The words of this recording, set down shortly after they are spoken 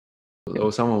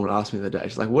or someone would ask me the other day,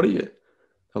 she's like, what are you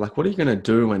going to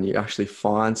do when you actually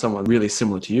find someone really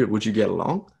similar to you? Would you get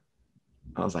along?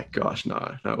 I was like, gosh,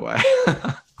 no way.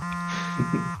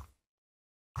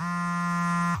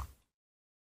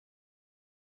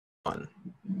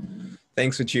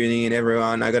 Thanks for tuning in,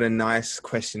 everyone. I got a nice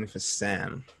question for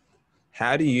Sam.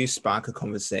 How do you spark a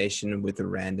conversation with a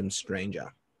random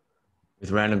stranger?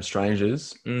 With random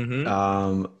strangers,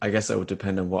 Mm-hmm. I guess it would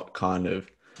depend on what kind of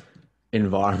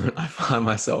environment I find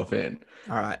myself in.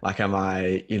 All right. Like, am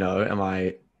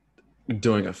I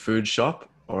doing a food shop,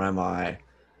 or am I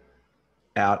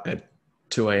out at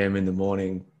 2 a.m. in the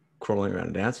morning crawling around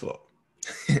a dance floor?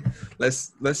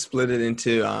 Let's split it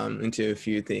into a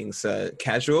few things. So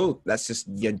casual, that's just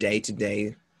your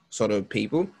day-to-day sort of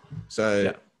people. So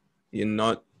Yeah. you're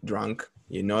not drunk,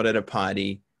 you're not at a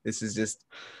party. This is just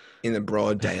in the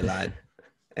broad daylight.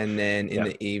 And then in Yeah.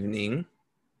 the evening,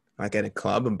 like at a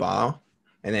club, a bar,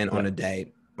 and then on Yeah. a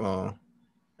date. Well,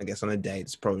 I guess on a date,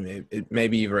 it's probably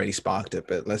maybe you've already sparked it,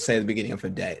 but let's say the beginning of a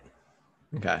date.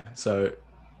 Okay. So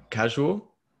casual,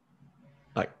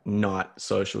 like night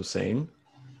social scene,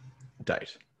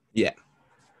 date. Yeah.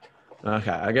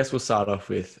 Okay. I guess we'll start off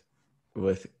with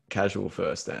casual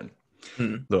first then.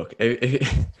 Hmm. Look,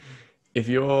 if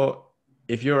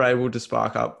you're able to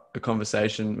spark up a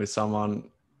conversation with someone,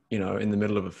 in the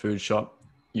middle of a food shop,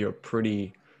 you're a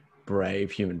pretty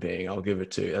brave human being. I'll give it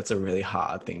to you. That's a really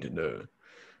hard thing to do.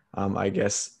 I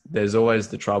guess there's always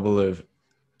the trouble of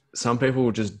some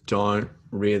people just don't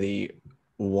really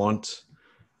want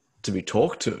to be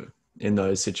talked to in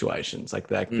those situations. Like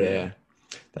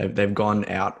they've gone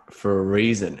out for a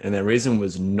reason, and their reason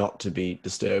was not to be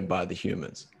disturbed by the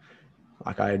humans.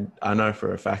 Like I know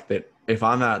for a fact that if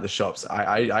I'm out at the shops,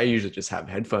 I usually just have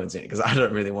headphones in because I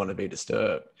don't really want to be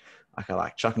disturbed. Like I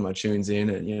like chucking my tunes in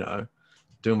and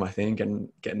doing my thing and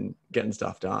getting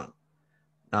stuff done.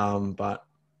 But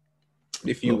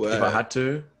If you look, if I were, had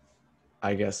to,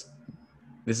 I guess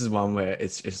this is one where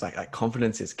it's like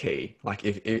confidence is key. Like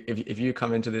if you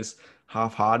come into this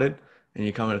half-hearted and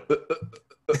you come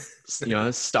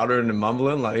in, stuttering and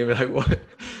mumbling, like you're like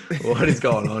what is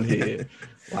going on here?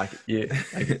 Like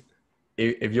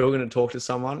if you're going to talk to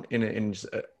someone in just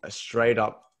a straight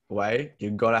up way,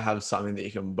 you've got to have something that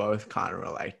you can both kind of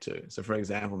relate to. So for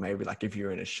example, maybe like if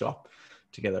you're in a shop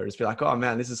together, just be like, oh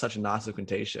man, this is such a nice looking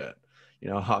t-shirt.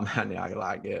 Oh man,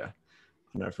 yeah, yeah.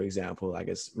 I know, for example, I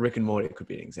guess Rick and Morty could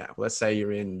be an example. Let's say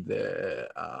you're in the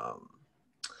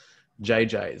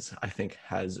JJ's, I think,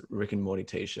 has Rick and Morty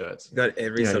t-shirts. got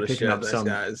every sort You're of picking shirt, up those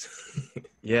guys.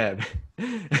 yeah,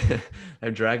 they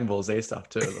have Dragon Ball Z stuff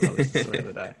too. I listened to the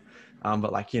other day.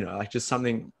 But like just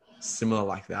something similar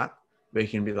like that, where you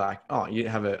can be like, oh, you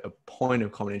have a point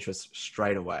of common interest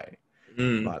straight away.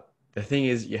 Mm. But the thing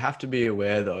is, you have to be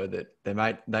aware though that they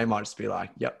might just be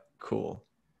like, yep, cool.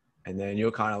 And then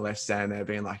you're kind of left standing there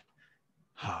being like,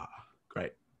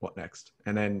 great, what next?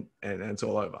 And then it's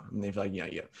all over. And then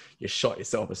you shot your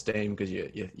self-esteem because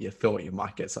you thought you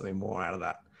might get something more out of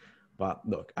that. But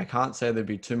look, I can't say there'd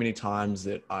be too many times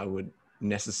that I would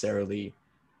necessarily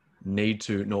need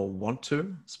to nor want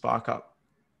to spark up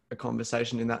a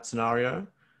conversation in that scenario.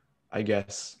 I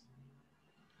guess.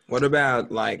 What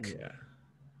about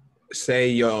say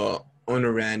you're on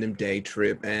a random day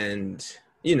trip and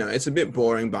it's a bit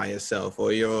boring by yourself,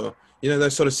 or you're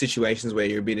those sort of situations where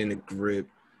you're a bit in a group,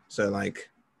 so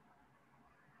like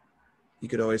you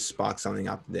could always spark something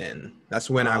up. Then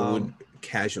that's when I would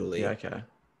casually okay,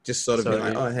 just sort of be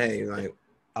like, oh hey, like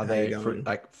are how you they going?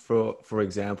 for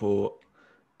example,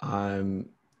 I'm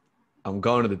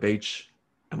going to the beach.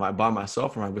 Am I by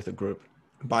myself or am I with a group?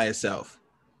 By yourself.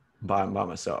 By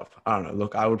myself. I don't know.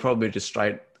 Look, I would probably just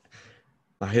straight.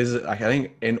 I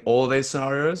think in all of these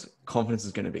scenarios, confidence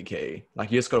is going to be key.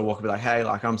 Like you just got to walk and be like, hey,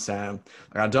 like I'm Sam.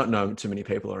 Like I don't know too many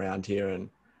people around here, and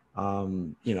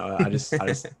I just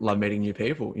love meeting new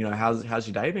people. How's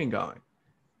your day been going?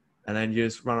 And then you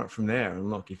just run it from there. And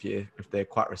look, if they're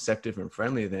quite receptive and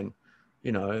friendly, then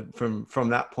from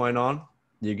that point on,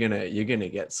 you're gonna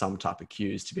get some type of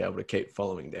cues to be able to keep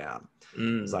following down.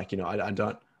 It's like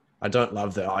I don't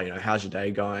love the how's your day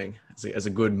going as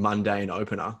a good mundane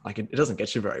opener. Like it doesn't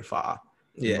get you very far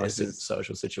in most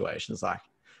social situations. Like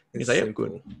you say, yeah,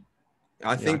 good.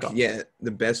 I think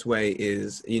the best way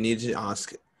is you need to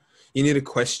ask. You need a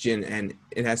question, and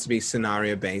it has to be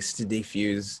scenario based to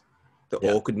defuse the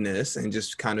awkwardness and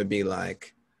just kind of be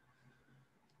like,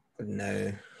 I don't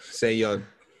know, say you're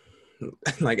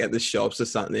like at the shops or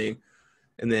something,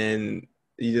 and then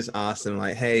you just ask them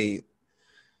like, hey,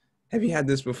 have you had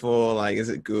this before? Like, is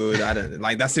it good? I don't know.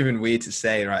 Like, that's even weird to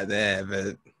say right there,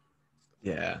 but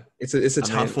yeah, it's a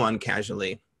tough one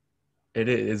casually. It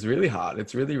is really hard.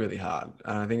 It's really, really hard.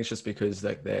 And I think it's just because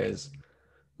like there's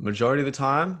majority of the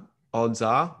time, odds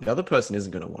are the other person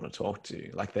isn't going to want to talk to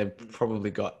you. Like they've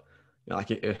probably got, you know, like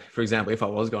for example, if I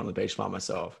was going to the beach by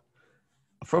myself,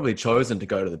 I've probably chosen to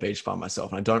go to the beach by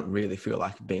myself, and I don't really feel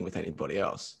like being with anybody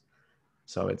else.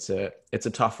 So it's a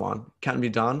tough one. Can be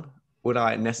done. Would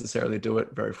I necessarily do it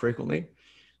very frequently?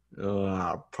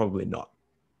 Probably not.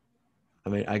 I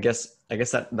mean, I guess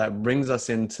that brings us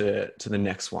into the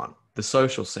next one, the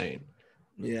social scene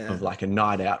Yeah. of like a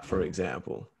night out, for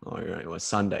example, or a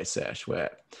Sunday sesh,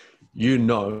 where you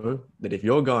know that if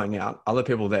you're going out, other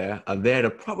people there are there to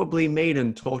probably meet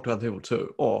and talk to other people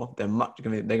too, or they're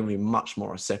gonna be much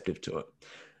more receptive to it,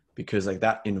 because like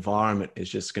that environment is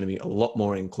just going to be a lot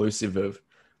more inclusive of,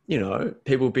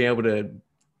 people being able to,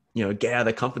 get out of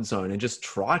their comfort zone and just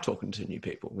try talking to new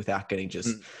people without getting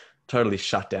just totally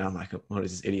shut down. Like, what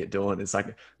is this idiot doing? It's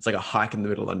like a hike in the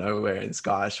middle of nowhere, and this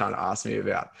guy is trying to ask me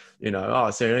about,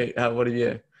 oh, so what have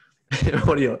you,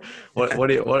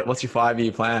 what's your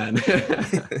 5-year plan?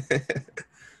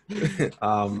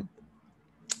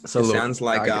 So It look, sounds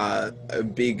like a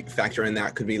big factor in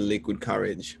that could be liquid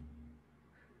courage.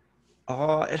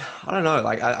 I don't know.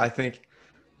 Like, I think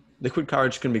liquid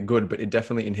courage can be good, but it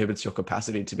definitely inhibits your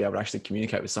capacity to be able to actually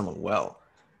communicate with someone well.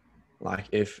 Like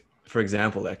if, for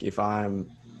example, like if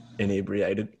I'm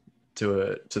inebriated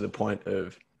to the point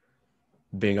of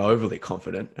being overly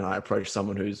confident, and I approach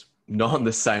someone who's not on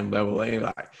the same level, and you're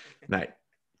like, mate,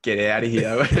 get out of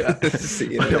here.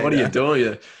 See you What are you later. doing?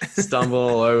 You stumble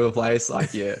all over the place.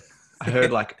 Like, yeah, I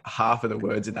heard like half of the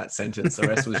words in that sentence. The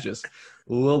rest was just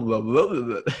blah, blah, blah,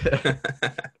 blah,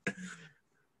 blah.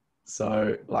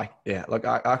 So like, yeah, like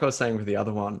I was saying with the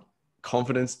other one,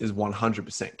 confidence is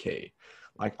 100% key.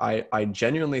 Like I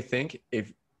genuinely think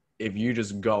if you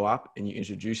just go up and you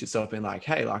introduce yourself being like,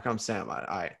 hey, like I'm Sam,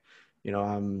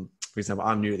 I'm, for example,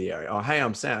 I'm new to the area. Oh, hey,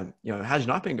 I'm Sam. How's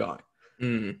your night been going?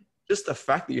 Mm. Just the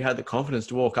fact that you had the confidence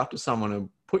to walk up to someone and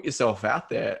put yourself out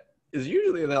there is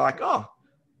usually they're like, oh,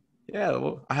 yeah,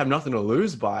 well, I have nothing to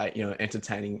lose by,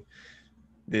 entertaining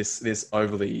this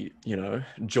overly,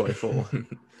 joyful,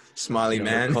 Smiley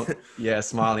man.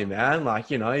 smiley man. Like,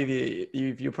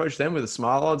 if you approach them with a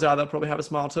smile, odds are they'll probably have a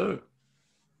smile too.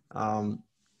 And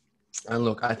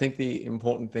look, I think the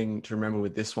important thing to remember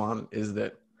with this one is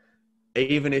that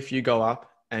even if you go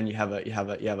up and you have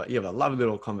a lovely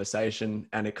little conversation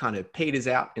and it kind of peters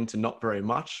out into not very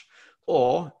much,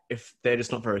 or if they're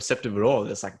just not very receptive at all,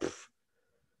 it's like, the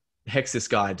heck's this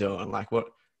guy doing? Like, what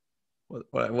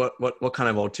kind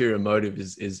of ulterior motive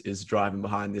is driving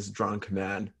behind this drunk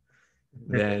man?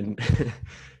 Then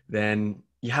then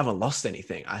you haven't lost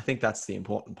anything. I think that's the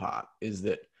important part, is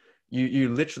that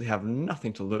you literally have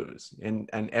nothing to lose and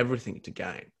everything to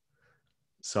gain.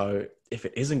 So if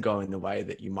it isn't going the way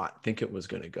that you might think it was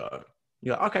going to go,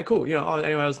 you're like, okay, cool.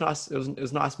 Anyway, it was nice. It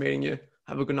was nice meeting you.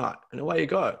 Have a good night. And away you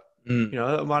go. Mm.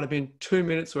 It might have been 2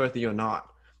 minutes worth of your night,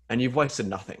 and you've wasted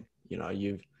nothing.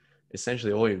 You've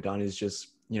essentially, all you've done is just,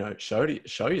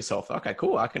 show yourself. Okay,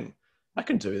 cool. I can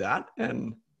do that.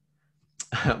 And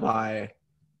one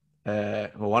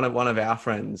of our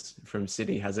friends from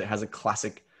Sydney has a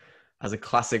classic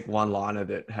one-liner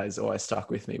that has always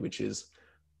stuck with me, which is,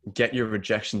 get your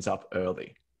rejections up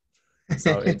early.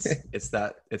 So it's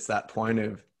that point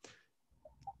of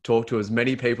talk to as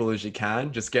many people as you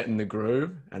can, just get in the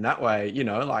groove, and that way,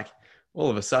 like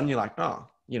all of a sudden you're like, oh,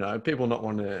 people not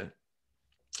want to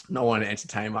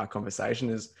entertain my conversation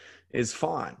is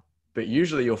fine. But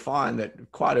usually you'll find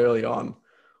that quite early on,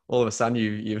 all of a sudden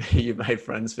you've made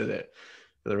friends for the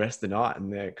rest of the night,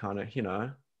 and they're kind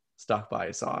of stuck by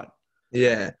your side.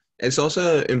 Yeah. It's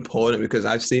also important because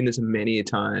I've seen this many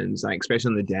times, like especially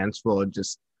on the dance floor,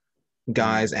 just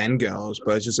guys and girls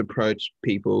both just approach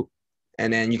people,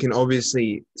 and then you can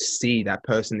obviously see that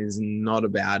person is not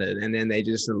about it, and then they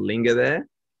just linger there.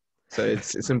 So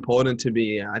it's important to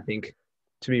be, I think,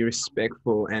 to be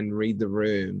respectful and read the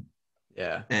room.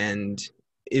 Yeah. And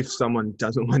if someone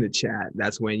doesn't want to chat,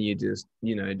 that's when you just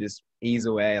ease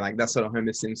away, like that sort of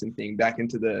Homer Simpson thing, back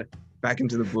into the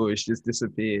bush, just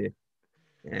disappear.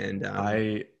 And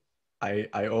I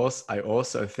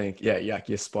also think, yeah,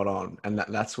 you're spot on. And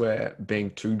that's where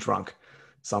being too drunk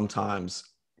sometimes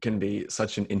can be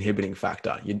such an inhibiting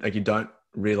factor. You don't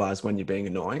realize when you're being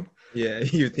annoying. Yeah,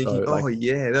 you're thinking, So, oh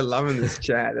yeah, they're loving this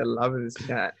chat. They're loving this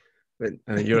chat. But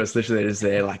and you're just literally just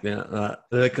there, like,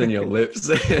 licking your lips.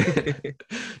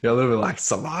 You're a little bit like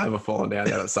saliva falling down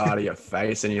the other side of your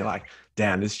face, and you're like,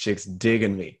 damn, this chick's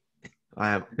digging me.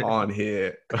 I am on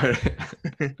here.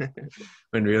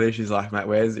 When really she's like, mate,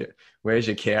 where's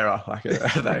your carer? Like,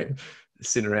 are they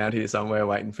sitting around here somewhere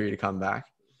waiting for you to come back?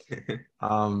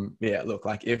 Yeah, look,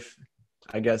 like if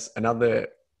I guess another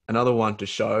one to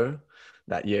show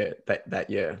that you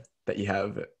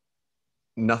have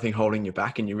nothing holding you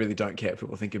back and you really don't care what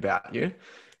people think about you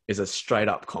is a straight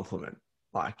up compliment.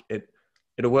 Like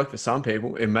it'll work for some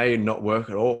people. It may not work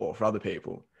at all for other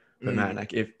people. But man,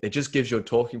 like if it just gives you a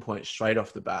talking point straight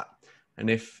off the bat, and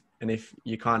if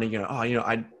you kind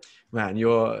of man,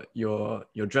 your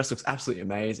dress looks absolutely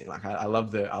amazing. Like I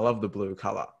love the blue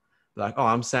color. Like, oh,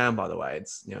 I'm Sam, by the way.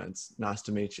 It's nice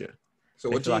to meet you. So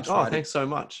And what if do you're you like, oh, try to thanks so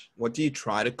much. what do you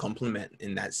try to compliment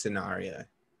in that scenario?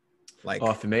 Like,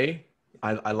 Oh, for me,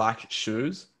 I like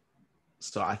shoes.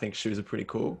 So I think shoes are pretty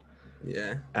cool.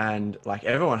 yeah. And like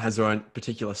everyone has their own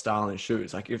particular style in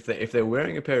shoes. Like if they're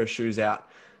wearing a pair of shoes out,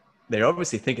 they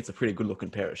obviously think it's a pretty good looking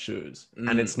pair of shoes.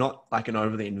 And it's not like an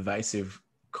overly invasive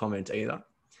comment either.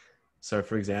 So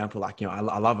for example, like, I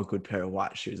love a good pair of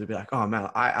white shoes. I'd be like, oh man,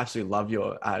 I absolutely love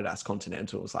your Adidas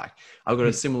Continentals. Like I've got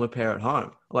a similar pair at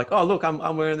home. Like, oh, look,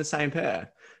 I'm wearing the same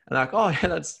pair. And like, oh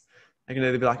yeah, I can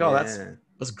either be like, oh, Yeah.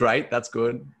 that's great. That's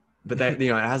good. But that,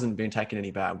 it hasn't been taken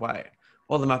any bad way.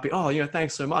 Or they might be, oh,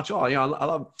 thanks so much. Oh,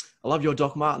 I love your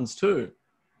Doc Martens too.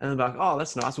 And they're like, oh,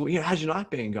 that's nice. Well, how's your night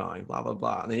been going? Blah, blah,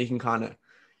 blah. And then you can kind of,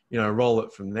 roll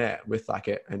it from there with like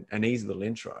an easy little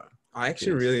intro. I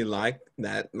actually really like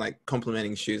that, like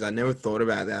complimenting shoes. I never thought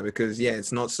about that because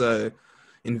it's not so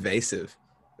invasive.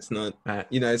 It's not,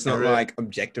 it's not like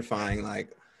objectifying,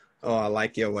 like, oh, I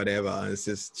like your whatever. It's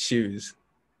just shoes.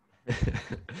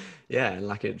 Yeah. And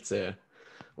like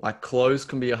like clothes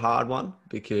can be a hard one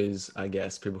because I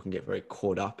guess people can get very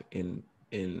caught up in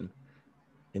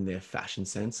their fashion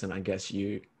sense. And I guess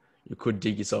you could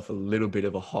dig yourself a little bit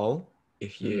of a hole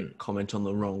if you comment on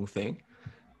the wrong thing.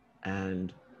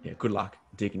 And yeah, good luck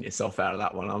digging yourself out of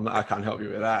that one. I can't help you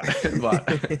with that.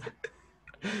 But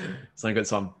it's not got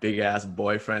some big ass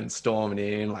boyfriend storming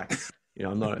in, like,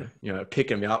 I'm not,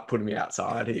 picking me up, putting me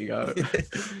outside. Here you go.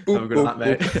 Have a good night,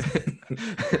 mate.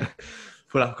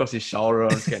 Put up across his shoulder.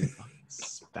 I'm just getting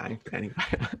spanked anyway.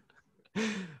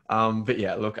 But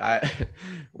yeah, look,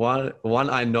 one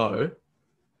I know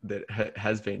that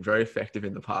has been very effective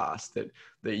in the past that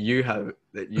you have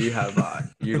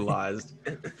utilized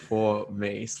for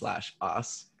me /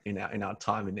 us in our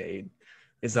time of need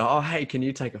is that, oh, hey, can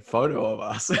you take a photo of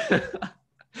us?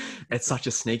 It's such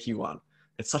a sneaky one.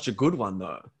 It's such a good one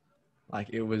though. Like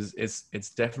it's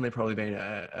definitely probably been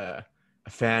a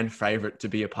fan favorite to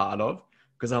be a part of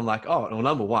because I'm like, oh, well,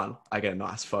 number one, I get a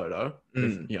nice photo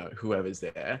with, whoever's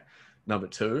there. Number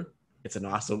two, it's a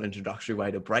nice little introductory way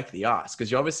to break the ice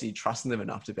because you're obviously trusting them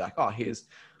enough to be like, oh, here's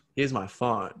my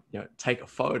phone, take a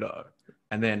photo.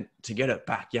 And then to get it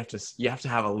back, you have to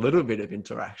have a little bit of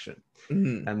interaction.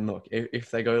 And look,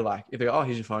 if they go, oh,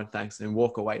 here's your phone, thanks, and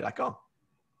walk away, like, oh,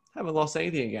 haven't lost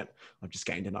anything again. I've just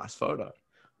gained a nice photo.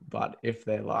 But if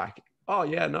they're like, oh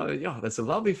yeah, no, that's a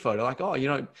lovely photo. Like, oh,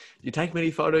 you take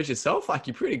many photos yourself, like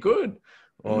you're pretty good.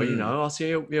 Or, I'll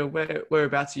see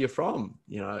whereabouts are you from?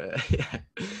 Yeah.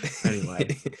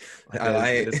 Anyway,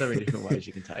 there's so many different ways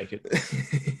you can take it.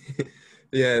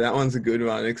 Yeah, that one's a good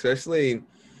one. Especially,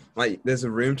 like, there's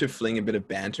a room to fling a bit of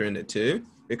banter in it too.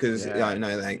 Because,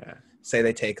 say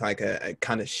they take, like, a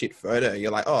kind of shit photo.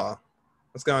 You're like, oh,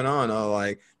 what's going on? Or,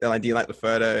 like, they're like, do you like the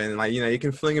photo? And, like, you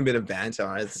can fling a bit of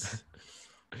banter.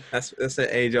 That's an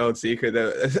age-old secret,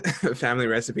 a family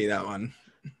recipe, that one.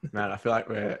 Man, I feel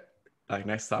like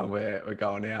next time we're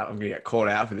going out, I'm gonna get called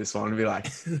out for this one and be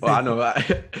like, well,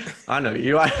 I know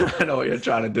you. I know what you're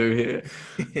trying to do here.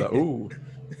 But, ooh,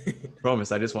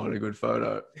 promise, I just wanted a good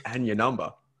photo and your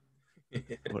number.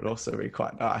 Would also be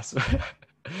quite nice.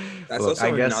 That's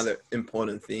also another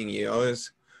important thing.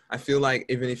 I feel like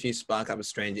even if you spark up a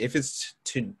stranger, if it's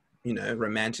too,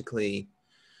 romantically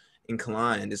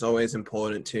inclined, it's always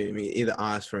important to either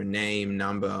ask for a name,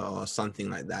 number, or something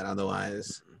like that.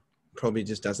 Otherwise, probably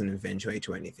just doesn't eventuate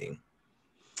to anything.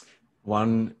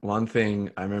 One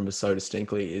thing I remember so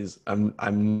distinctly is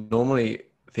I'm normally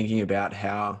thinking about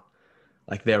how,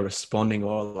 like, they're responding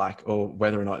or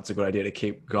whether or not it's a good idea to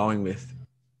keep going with,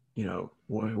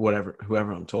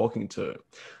 whoever I'm talking to,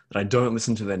 that I don't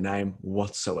listen to their name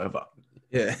whatsoever.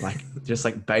 Yeah. Like, just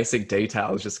like basic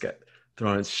details just get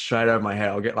thrown straight over my head.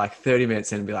 I'll get like 30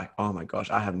 minutes in and be like, oh my gosh,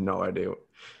 I have no idea,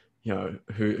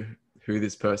 who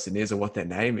this person is or what their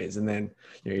name is. And then,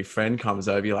 your friend comes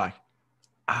over, you're like,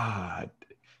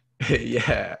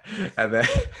 yeah. And then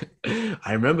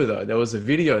I remember though, there was a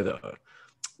video though.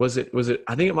 Was it,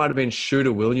 I think it might've been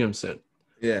Shooter Williamson.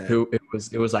 Yeah. Who it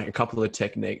was like a couple of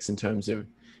techniques in terms of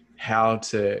how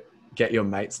to get your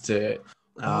mates to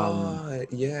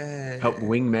help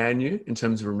wingman you in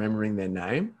terms of remembering their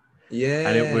name. Yeah.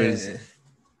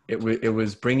 And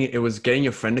it was getting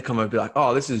your friend to come over and be like,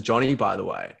 oh, this is Johnny, by the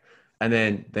way. And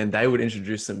then they would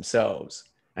introduce themselves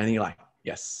and then you're like,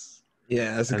 yes.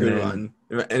 Yeah, that's a And good then,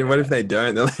 one. And what if they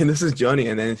don't? They're like, this is Johnny.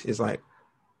 And then she's like,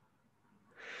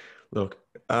 look,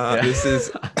 yeah. this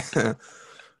is,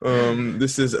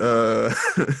 this is,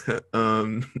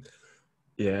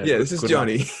 Yeah, yeah, this is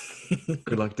Johnny.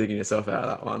 Good luck digging yourself out of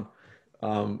that one.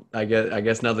 I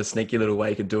guess another sneaky little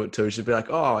way you could do it too should be like,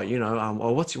 oh,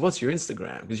 oh, what's your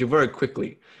Instagram? Because you'll very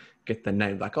quickly get the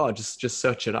name. Like, oh, just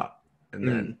search it up, and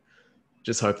then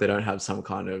just hope they don't have some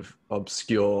kind of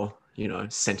obscure,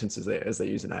 sentences there as they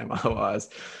use a name. Otherwise,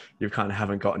 you kind of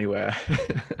haven't got anywhere.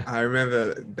 I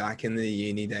remember back in the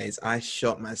uni days, I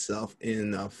shot myself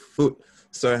in the foot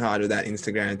so hard with that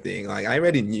Instagram thing. Like, I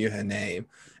already knew her name,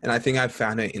 and I think I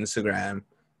found her Instagram.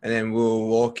 And then we were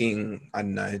walking, I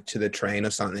don't know, to the train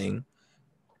or something.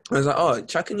 I was like, oh,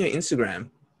 chuck in your Instagram.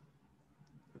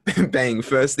 Bang,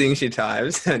 first thing she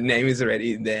types, her name is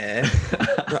already there.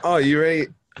 Like, oh, you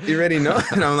already know?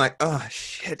 And I'm like, oh,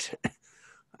 shit.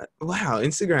 Wow,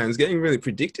 Instagram's getting really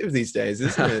predictive these days,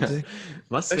 isn't it?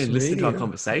 Must have been listening to our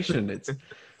conversation.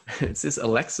 It's this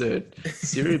Alexa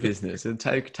Siri business. It's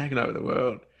taken over the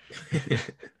world.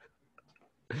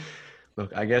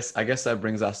 Look, I guess that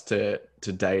brings us to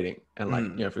dating, and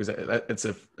like, for example,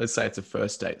 let's say it's a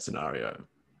first date scenario.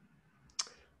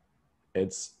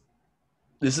 This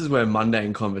is where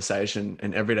mundane conversation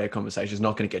and everyday conversation is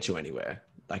not going to get you anywhere.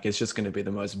 Like, it's just going to be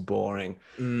the most boring,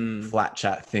 flat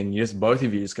chat thing. Both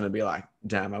of you is going to be like,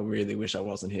 damn, I really wish I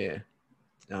wasn't here.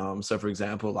 So for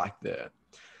example, like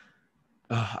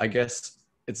I guess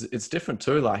it's different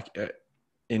too. Like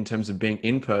in terms of being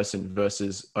in person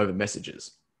versus over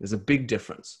messages. There's a big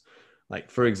difference. Like,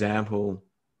 for example,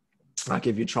 like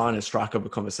if you're trying to strike up a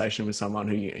conversation with someone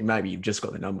who maybe you've just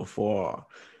got the number for, or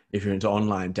if you're into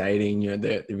online dating,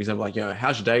 for example, like,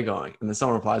 how's your day going? And then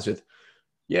someone replies with,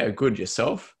 yeah, good,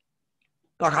 yourself.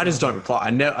 Like, I just don't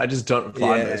reply. I just don't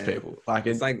reply to those people. Like,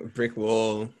 it's like a brick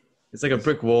wall. It's like a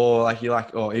brick wall. Like, you're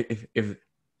like, oh, if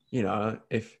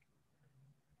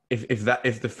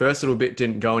the first little bit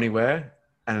didn't go anywhere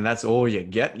and that's all you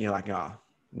get, you're like, oh,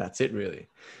 that's it really.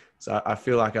 So I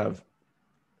feel like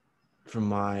from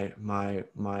my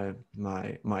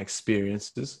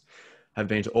experiences have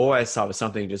been to always start with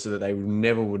something just so that they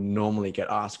never would normally get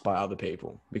asked by other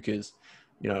people, because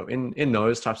in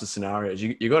those types of scenarios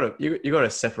you gotta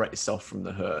separate yourself from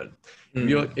the herd.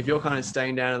 If you're kind of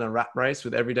staying down in the rat race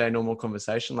with everyday normal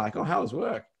conversation, like, oh, how was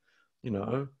work,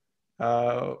 what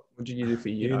did you do for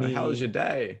uni? How was your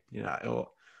day, or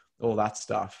all that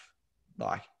stuff,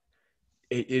 like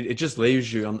it just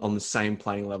leaves you on the same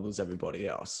playing level as everybody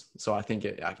else. So I think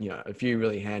a few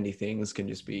really handy things can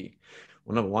just be,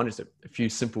 well, number one, just a few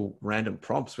simple random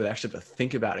prompts where they actually have to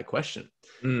think about a question.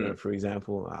 For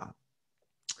example,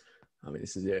 I mean,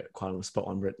 this is quite on the spot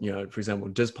on, but for example,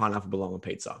 does pineapple belong on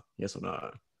pizza? Yes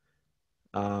or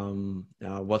no?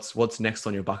 What's next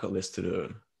on your bucket list to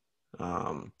do?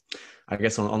 I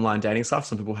guess on online dating stuff,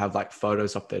 some people have like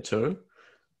photos up there too.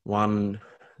 One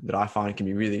that I find can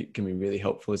be really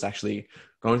helpful is actually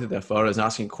going through their photos and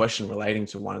asking a question relating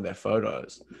to one of their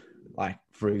photos. Like,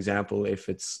 for example, if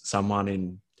it's someone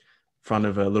in front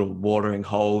of a little watering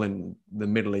hole in the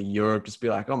middle of Europe, just be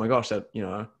like, oh my gosh, that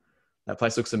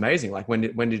place looks amazing. Like, when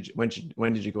did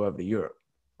you go over to Europe?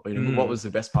 Or, what was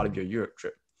the best part of your Europe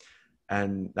trip?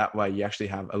 And that way you actually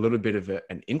have a little bit of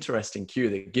an interesting cue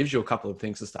that gives you a couple of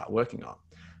things to start working on,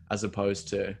 as opposed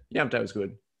to, yeah, that was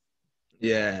good.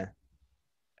 Yeah.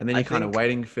 And then you're kind of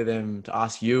waiting for them to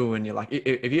ask you, and you're like,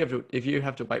 if you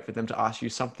have to wait for them to ask you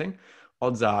something,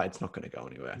 odds are it's not going to go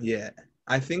anywhere. Yeah.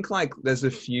 I think like there's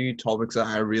a few topics that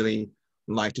I really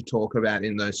like to talk about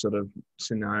in those sort of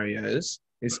scenarios.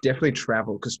 It's definitely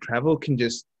travel, because travel can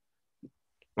just,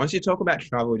 once you talk about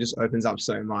travel, it just opens up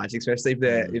so much, especially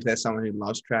if there's someone who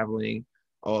loves traveling,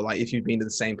 or like if you've been to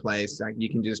the same place, like you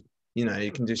can just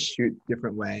shoot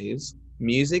different ways.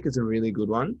 Music is a really good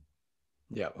one.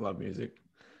 Yeah, I love music.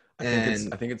 I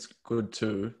think it's good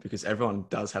too, because everyone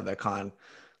does have their kind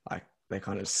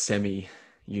of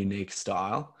semi-unique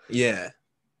style. Yeah,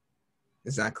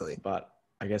 exactly. But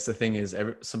I guess the thing is,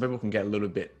 some people can get a little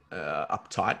bit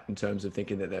uptight in terms of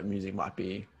thinking that their music might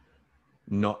be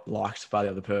not liked by the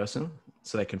other person,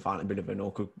 so they can find a bit of an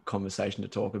awkward conversation to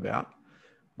talk about.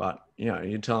 But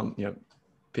you tell them,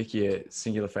 pick your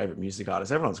singular favorite music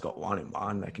artist. Everyone's got one in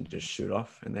mind. They can just shoot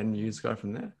off, and then you just go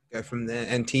from there.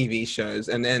 And TV shows,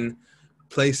 and then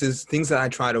things that I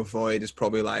try to avoid is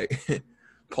probably like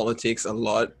politics a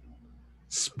lot.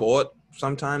 Sport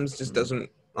sometimes just doesn't,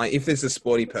 like, if it's a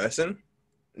sporty person,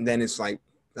 then it's like,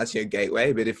 that's your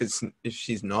gateway. But if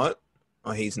she's not,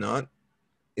 or he's not.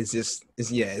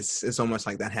 It's almost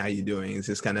like that. How you doing? It's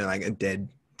just kind of like a dead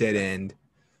end.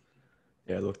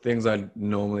 Yeah, look, things I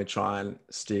normally try and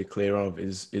steer clear of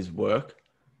is work.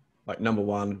 Like number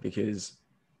one, because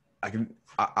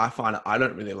I find I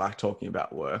don't really like talking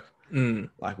about work.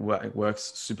 Like work's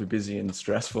super busy and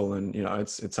stressful, and you know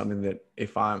it's something that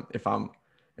if I'm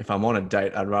on a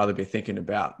date, I'd rather be thinking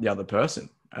about the other person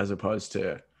as opposed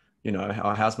to, you know,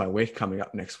 how's my week coming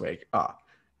up next week?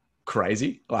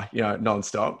 Crazy, like, you know,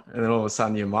 nonstop, and then all of a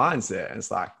sudden your mind's there, and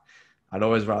it's like I'd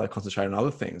always rather concentrate on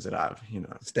other things that I've, you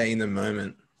know, stay in the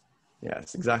moment.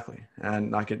 Yes, exactly,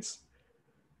 and like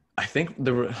I think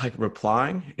like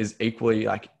replying is equally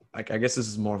like I guess this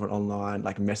is more of an online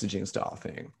like messaging style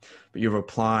thing, but your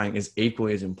replying is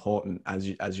equally as important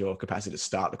as your capacity to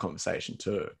start the conversation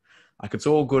too. Like it's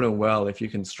all good and well if you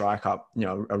can strike up, you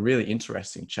know, a really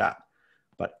interesting chat,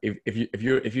 but if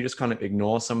you just kind of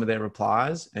ignore some of their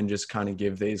replies and just kind of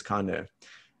give these kind of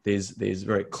these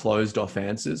very closed off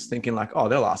answers, thinking like, oh,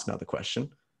 they'll ask another question,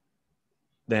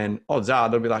 then odds are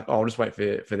they'll be like, oh, I'll just wait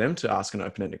for them to ask an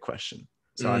open-ended question.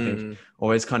 So I think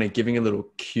always kind of giving a little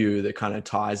cue that kind of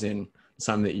ties in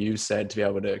something that you said to be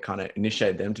able to kind of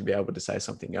initiate them to be able to say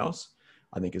something else,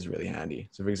 I think is really handy.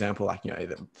 So for example, like, you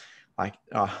know, like,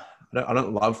 I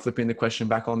don't love flipping the question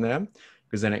back on them,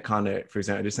 because then it kind of, for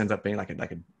example, it just ends up being like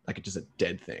just a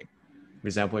dead thing. For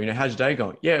example, you know, how's your day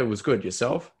going? Yeah, it was good.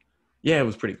 Yourself? Yeah, it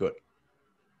was pretty good.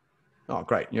 Oh,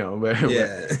 great. You know, where have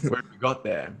you got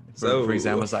there? For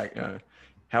example, it's like, you know,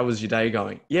 how was your day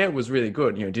going? Yeah, it was really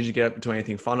good. You know, did you get up to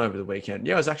anything fun over the weekend?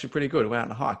 Yeah, it was actually pretty good. I went out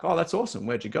on a hike. Oh, that's awesome.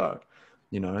 Where'd you go?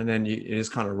 You know, and then it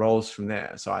just kind of rolls from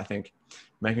there. So I think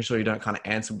making sure you don't kind of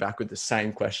answer back with the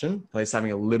same question, at least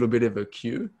having a little bit of a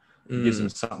cue, gives them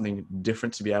something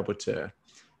different to be able to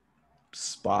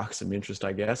spark some interest,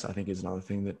 I guess, I think is another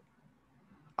thing that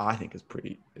I think is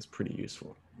pretty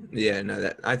useful. Yeah,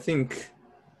 no, I think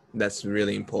that's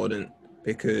really important,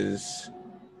 because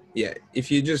yeah, if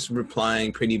you're just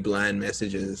replying pretty bland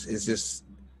messages,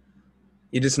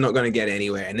 you're just not going to get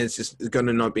anywhere, and it's going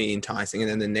to not be enticing.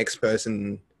 And then the next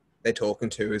person they're talking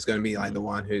to is going to be like the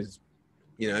one who's,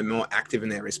 you know, more active in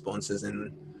their responses.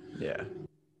 And yeah,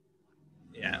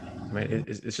 yeah, I mean,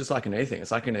 it's just like in anything.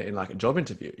 It's like in like a job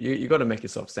interview. You got to make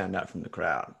yourself stand out from the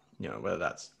crowd. You know, whether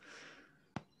that's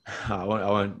I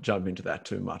won't jump into that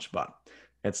too much, but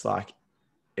it's like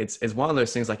it's one of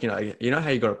those things. Like, you know how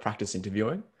you got to practice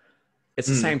interviewing. It's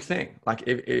the same thing. Like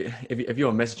if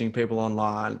you're messaging people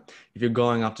online, if you're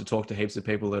going up to talk to heaps of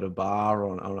people at a bar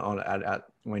or at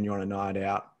when you're on a night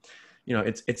out, you know,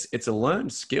 it's a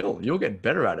learned skill. You'll get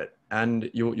better at it, and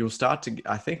you'll start to.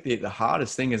 I think the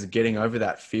hardest thing is getting over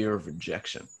that fear of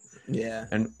rejection. Yeah.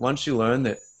 And once you learn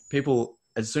that people,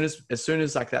 as soon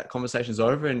as like that conversation's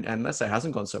over, and let's say it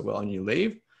hasn't gone so well, and you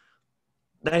leave,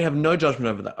 they have no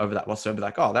judgment over that whatsoever.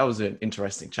 Like, oh, that was an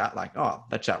interesting chat. Like, oh,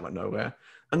 that chat went nowhere,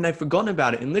 and they've forgotten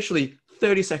about it in literally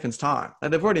 30 seconds time.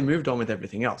 Like, they've already moved on with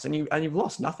everything else, and you've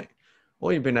lost nothing.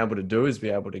 All you've been able to do is be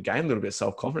able to gain a little bit of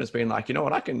self-confidence, being like, you know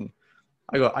what,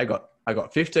 I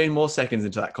got 15 more seconds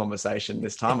into that conversation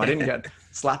this time. I didn't get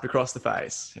slapped across the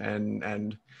face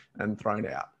and thrown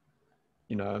out.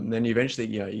 You know, and then eventually,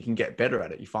 you know, you can get better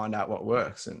at it. You find out what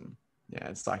works, and yeah,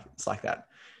 it's like that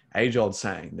age-old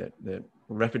saying that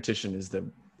repetition is the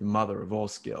mother of all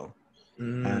skill.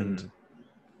 And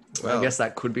well, I guess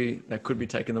that could be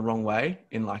taken the wrong way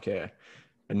in like a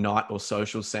night or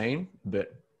social scene,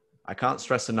 but I can't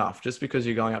stress enough, just because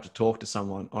you're going up to talk to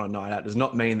someone on a night out does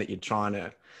not mean that you're trying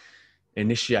to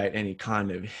initiate any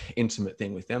kind of intimate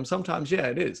thing with them. Sometimes, yeah,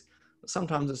 it is, but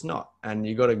sometimes it's not. And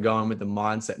you got to go in with the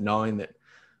mindset knowing that,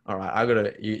 all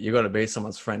right, you got to be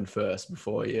someone's friend first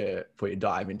before you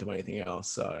dive into anything else.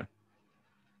 So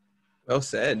well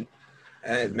said.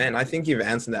 Man, I think you've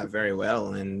answered that very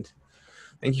well, and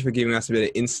thank you for giving us a bit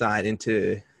of insight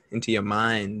into your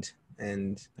mind.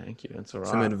 And thank you. That's all right.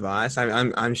 Some advice.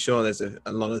 I'm sure there's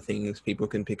a lot of things people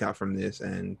can pick up from this,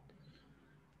 and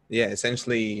yeah,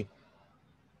 essentially,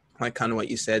 like kind of what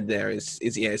you said there is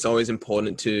yeah, it's always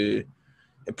important to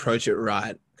approach it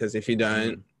right, because if you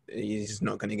don't, you're just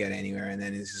not going to get anywhere, and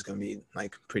then it's just going to be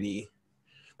like pretty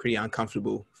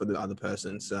uncomfortable for the other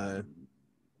person. So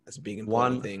that's a big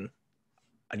important thing.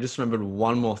 I just remembered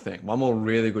one more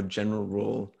really good general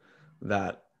rule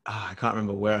that I can't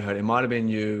remember where I heard it. It might have been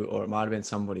you, or it might have been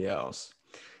somebody else.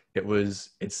 It's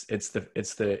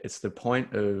the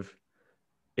point of,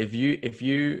 if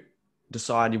you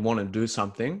decide you want to do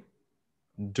something,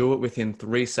 do it within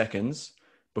 3 seconds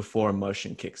before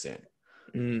emotion kicks in.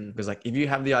 Because like, if you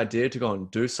have the idea to go and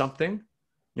do something,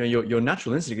 you know, your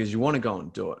natural instinct is you want to go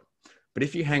and do it. But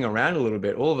if you hang around a little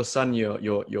bit, all of a sudden your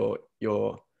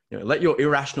let your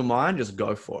irrational mind just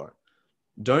go for it.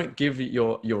 Don't give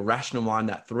your rational mind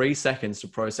that 3 seconds to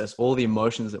process all the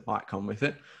emotions that might come with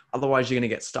it. Otherwise, you're going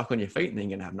to get stuck on your feet and then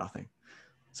you're going to have nothing.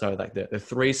 So like the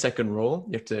 3 second rule,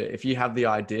 you have to, if you have the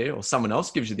idea or someone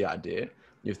else gives you the idea,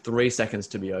 you have 3 seconds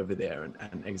to be over there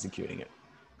and executing it.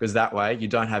 Because that way you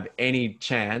don't have any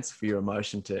chance for your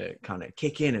emotion to kind of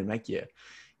kick in and make you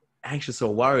anxious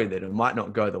or worried that it might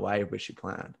not go the way which you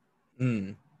planned.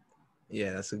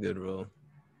 Yeah, that's a good rule.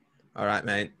 All right,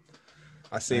 mate.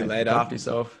 I'll see you Mate, later. look after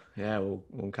yourself. Yeah,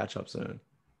 we'll catch up soon.